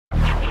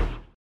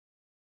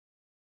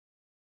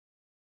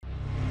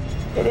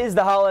It is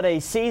the holiday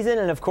season,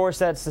 and of course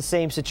that's the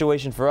same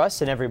situation for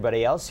us and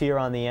everybody else here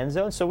on the End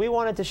Zone. So we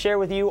wanted to share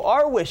with you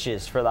our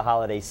wishes for the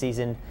holiday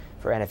season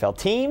for NFL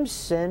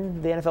teams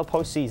and the NFL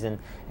postseason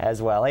as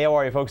well. Hey, how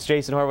are you folks?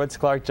 Jason Horowitz,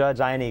 Clark Judge,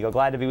 Ian Eagle.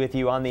 Glad to be with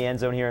you on the End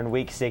Zone here in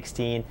Week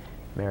 16.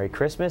 Merry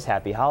Christmas,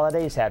 Happy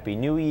Holidays, Happy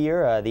New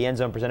Year. The End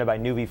Zone presented by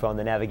Nuvifone,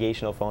 the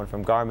navigational phone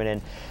from Garmin.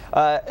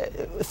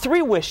 And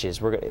 3 wishes.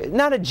 We're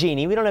not a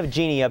genie. We don't have a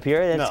genie up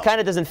here. It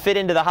kind of doesn't fit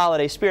into the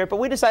holiday spirit, but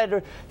we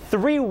decided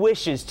 3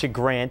 wishes to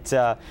grant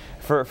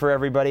for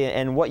everybody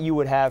and what you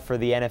would have for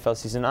the NFL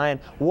season. Ian,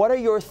 what are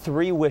your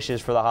 3 wishes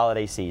for the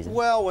holiday season?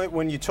 Well,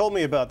 when you told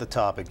me about the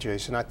topic,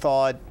 Jason, I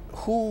thought,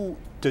 who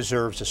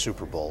deserves a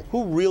Super Bowl?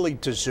 Who really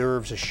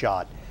deserves a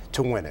shot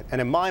to win it? And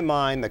in my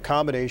mind, the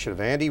combination of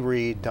Andy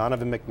Reid,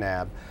 Donovan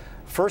McNabb,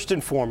 first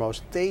and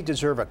foremost, they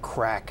deserve a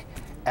crack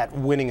at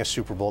winning a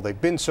Super Bowl. They've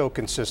been so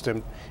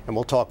consistent, and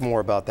we'll talk more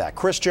about that.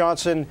 Chris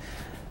Johnson,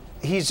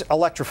 he's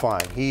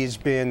electrifying. He's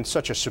been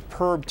such a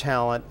superb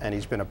talent, and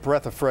he's been a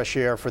breath of fresh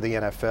air for the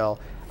NFL.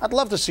 I'd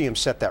love to see him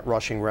set that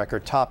rushing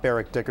record, top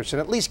Eric Dickerson,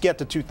 at least get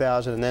to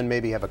 2,000, and then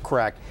maybe have a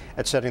crack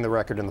at setting the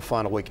record in the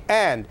final week.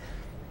 And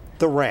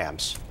the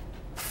Rams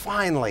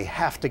finally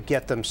have to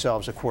get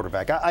themselves a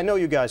quarterback. I know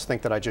you guys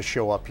think that I just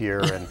show up here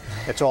and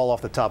it's all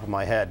off the top of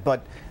my head,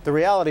 but the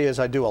reality is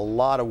I do a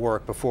lot of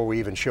work before we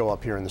even show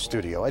up here in the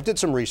studio. I did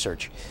some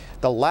research.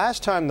 The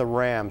last time the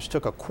Rams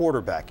took a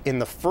quarterback in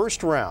the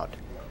first round,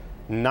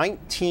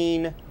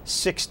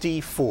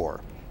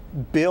 1964,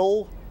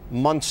 Bill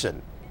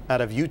Munson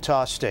out of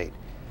Utah State.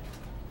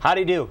 How'd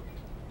he do?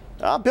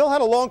 Bill had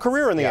a long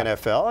career in the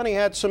NFL, and he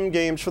had some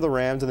games for the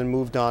Rams and then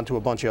moved on to a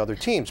bunch of other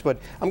teams. But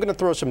I'm going to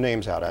throw some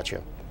names out at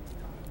you.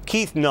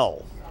 Keith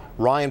Null,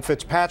 Ryan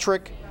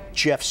Fitzpatrick,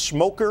 Jeff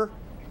Smoker,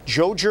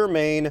 Joe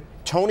Germain,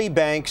 Tony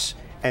Banks,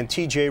 and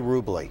T.J.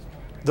 Rubley.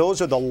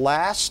 Those are the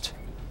last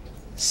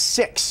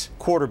 6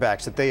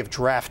 quarterbacks that they have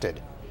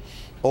drafted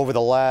over the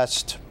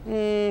last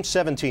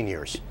 17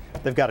 years.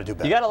 They've got to do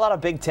better. You got a lot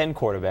of Big Ten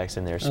quarterbacks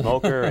in there,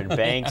 Smoker and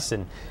Banks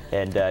and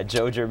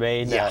Joe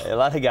Germain. A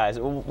lot of guys.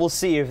 We'll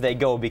see if they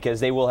go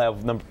because they will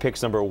have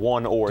picks number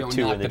 1 or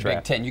 2 in the draft.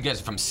 Big Ten. You guys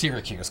are from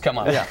Syracuse. Come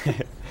on. Yeah.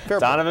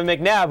 Donovan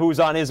McNabb, who's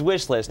on his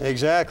wish list.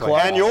 Exactly.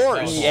 Clark, and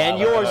yours. And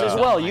yours as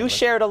well. You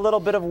shared a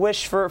little bit of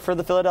wish for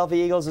the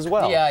Philadelphia Eagles as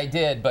well. Yeah, I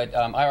did, but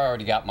I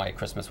already got my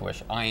Christmas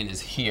wish. Ian is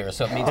here,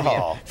 so it means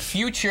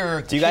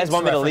future. Do you guys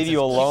want me to leave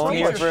you alone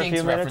here for a few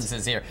minutes?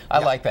 References here. I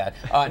like that.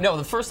 No,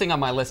 the first thing on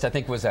my list I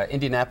think was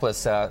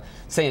Indianapolis,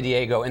 San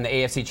Diego in the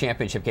AFC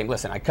Championship game.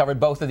 Listen, I covered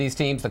both of these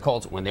teams. The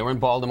Colts, when they were in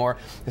Baltimore,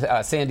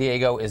 San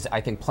Diego is,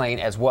 I think,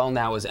 playing as well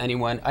now as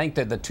anyone. I think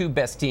they're the 2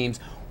 best teams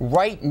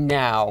right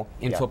now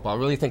in football. I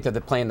really think that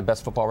they're playing the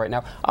best football right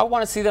now. I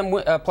want to see them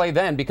play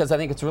then because I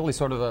think it's really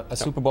sort of a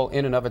Super Bowl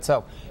in and of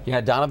itself. You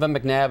had Donovan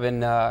McNabb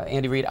and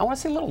Andy Reid. I want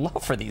to see a little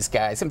love for these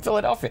guys in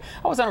Philadelphia.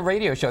 I was on a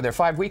radio show there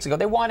 5 weeks ago.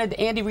 They wanted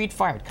Andy Reid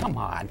fired. Come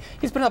on.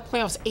 He's been in the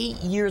playoffs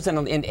 8 years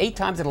and 8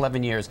 times in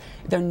 11 years.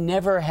 They're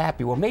never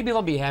happy. Well, maybe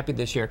they'll be happy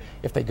this year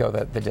if they go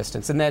the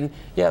distance. And then,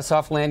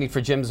 soft landing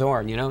for Jim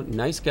Zorn. You know,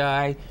 nice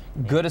guy,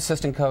 good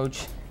assistant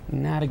coach.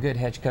 Not a good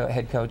head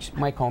coach.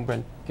 Mike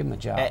Holmgren, give him the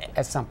job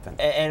as something.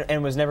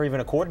 And was never even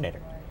a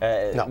coordinator.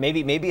 No.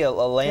 Maybe a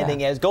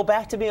landing as go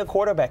back to being a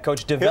quarterback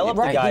coach. Develop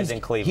the guys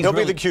in Cleveland. He'll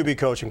be the QB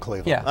coach in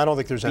Cleveland. Yeah. I don't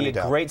think there's any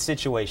doubt. Be a great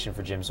situation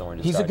for Jim Zorn.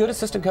 He's a good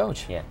assistant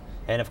coach. Yeah.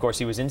 And, of course,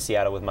 he was in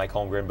Seattle with Mike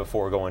Holmgren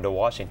before going to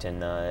Washington,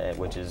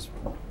 which is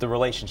the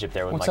relationship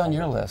there with What's Mike on Holmgren.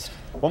 your list?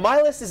 Well,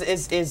 my list is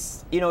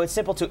it's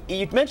simple too.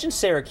 You mentioned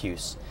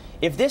Syracuse.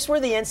 If this were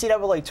the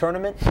NCAA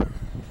tournament,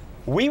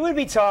 we would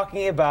be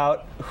talking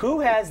about who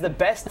has the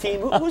best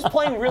team, who's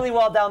playing really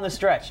well down the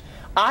stretch.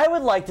 I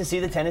would like to see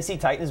the Tennessee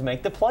Titans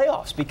make the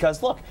playoffs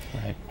because, look,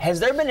 has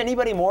there been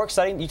anybody more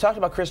exciting? You talked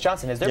about Chris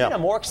Johnson. Has there been a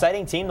more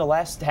exciting team the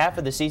last half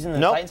of the season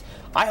than the Titans?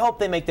 I hope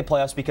they make the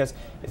playoffs because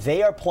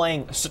they are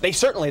playing. They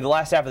certainly, the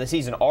last half of the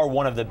season, are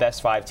one of the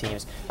best 5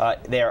 teams.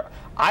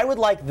 I would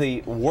like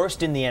the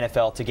worst in the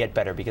NFL to get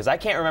better because I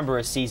can't remember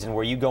a season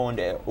where you go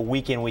into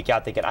week in, week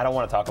out thinking, I don't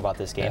want to talk about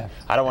this game.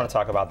 I don't want to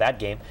talk about that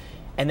game.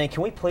 And then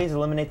can we please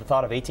eliminate the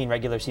thought of 18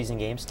 regular season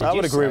games? I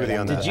would agree with you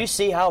on that. Did you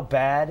see how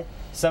bad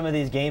some of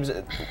these games?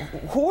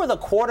 Who are the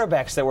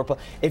quarterbacks that were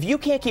playing? If you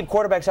can't keep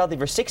quarterbacks healthy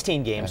for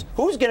 16 games,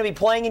 who's going to be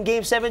playing in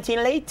games 17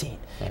 and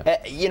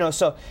 18?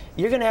 So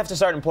you're going to have to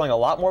start employing a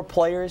lot more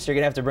players. You're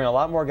going to have to bring a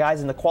lot more guys,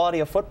 and the quality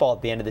of football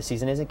at the end of the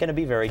season isn't going to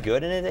be very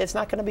good, and it's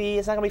not going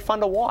to be fun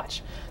to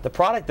watch. The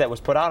product that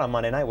was put out on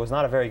Monday night was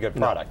not a very good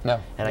product,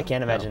 and I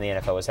can't imagine the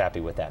NFL was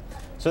happy with that.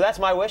 So that's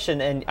my wish,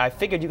 and I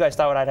figured you guys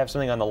thought I'd have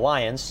something on the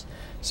Lions.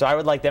 So I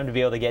would like them to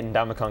be able to get in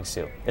Ndamukong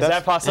Suh. Is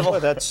that possible?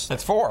 That's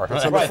 4.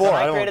 That's number 4.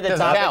 I created the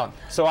topic,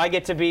 so I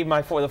get to be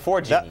the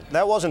 4 genie.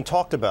 That wasn't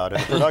talked about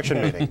in the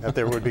production meeting, that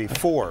there would be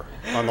 4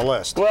 on the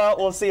list. Well,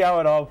 we'll see how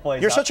it all plays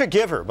out. You're such a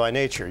giver by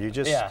nature. You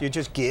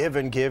just give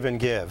and give and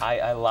give. I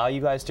allow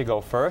you guys to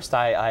go first.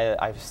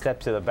 I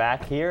step to the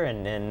back here,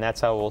 and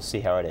that's how we'll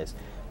see how it is.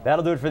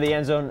 That'll do it for the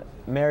End Zone.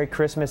 Merry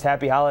Christmas,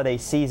 happy holiday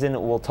season.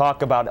 We'll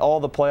talk about all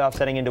the playoffs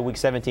heading into Week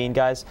 17,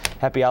 guys.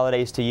 Happy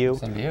holidays to you,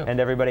 Same to you. and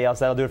everybody else.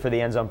 That'll do it for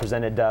the End Zone,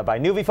 presented by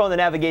Nuvifone, the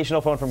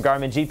navigational phone from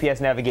Garmin. GPS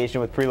navigation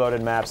with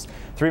preloaded maps,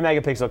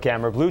 3-megapixel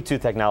camera,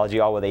 Bluetooth technology,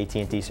 all with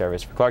AT&T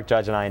service. For Clark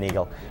Judge and Ian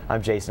Eagle,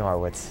 I'm Jason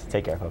Horowitz.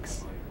 Take care,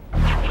 folks.